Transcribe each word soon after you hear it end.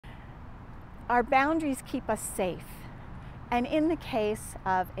Our boundaries keep us safe. And in the case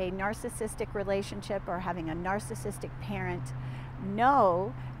of a narcissistic relationship or having a narcissistic parent,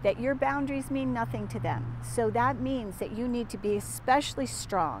 know that your boundaries mean nothing to them. So that means that you need to be especially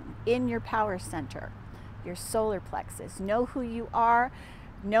strong in your power center, your solar plexus. Know who you are,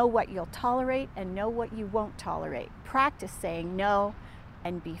 know what you'll tolerate, and know what you won't tolerate. Practice saying no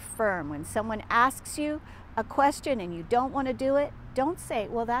and be firm. When someone asks you a question and you don't want to do it, don't say,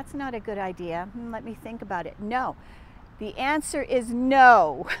 well, that's not a good idea. Let me think about it. No. The answer is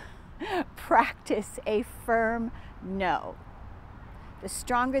no. Practice a firm no. The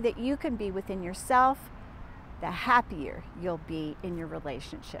stronger that you can be within yourself, the happier you'll be in your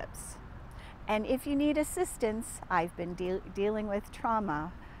relationships. And if you need assistance, I've been dealing with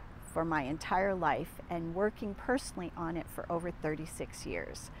trauma for my entire life and working personally on it for over 36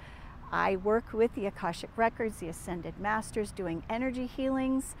 years. I work with the Akashic Records, the Ascended Masters, doing energy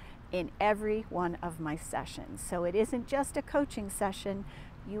healings in every one of my sessions. So it isn't just a coaching session,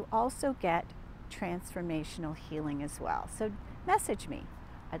 you also get transformational healing as well. So message me.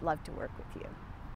 I'd love to work with you.